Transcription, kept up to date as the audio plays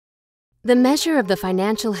The measure of the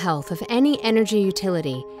financial health of any energy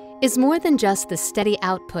utility is more than just the steady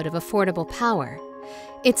output of affordable power.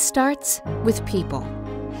 It starts with people.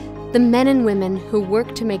 The men and women who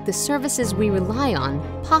work to make the services we rely on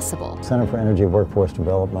possible. Center for Energy Workforce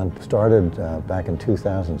Development started back in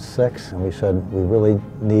 2006, and we said we really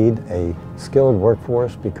need a skilled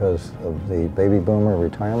workforce because of the baby boomer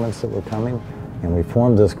retirements that were coming. And we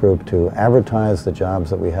formed this group to advertise the jobs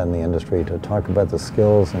that we had in the industry, to talk about the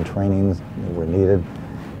skills and trainings that were needed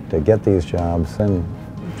to get these jobs, and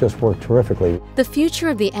just worked terrifically. The future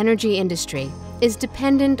of the energy industry is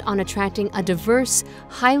dependent on attracting a diverse,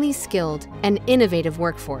 highly skilled, and innovative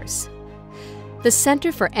workforce. The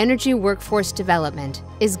Center for Energy Workforce Development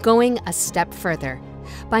is going a step further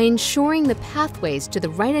by ensuring the pathways to the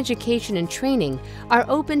right education and training are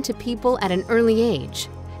open to people at an early age,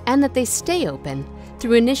 and that they stay open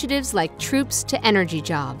through initiatives like Troops to Energy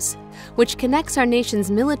Jobs, which connects our nation's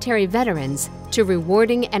military veterans to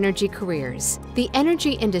rewarding energy careers. The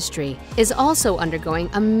energy industry is also undergoing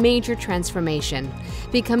a major transformation,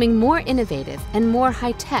 becoming more innovative and more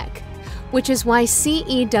high-tech, which is why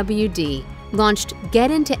CEWD launched Get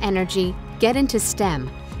Into Energy, Get Into STEM,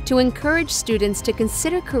 to encourage students to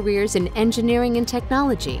consider careers in engineering and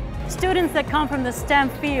technology. Students that come from the STEM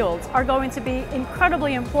fields are going to be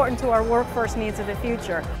incredibly important to our workforce needs of the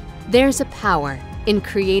future. There's a power in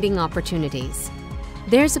creating opportunities.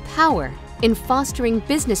 There's a power in fostering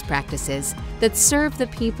business practices that serve the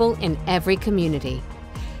people in every community.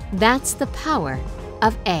 That's the power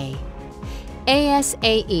of A.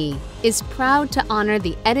 ASAE is proud to honor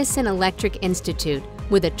the Edison Electric Institute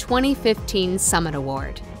with a 2015 Summit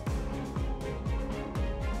Award.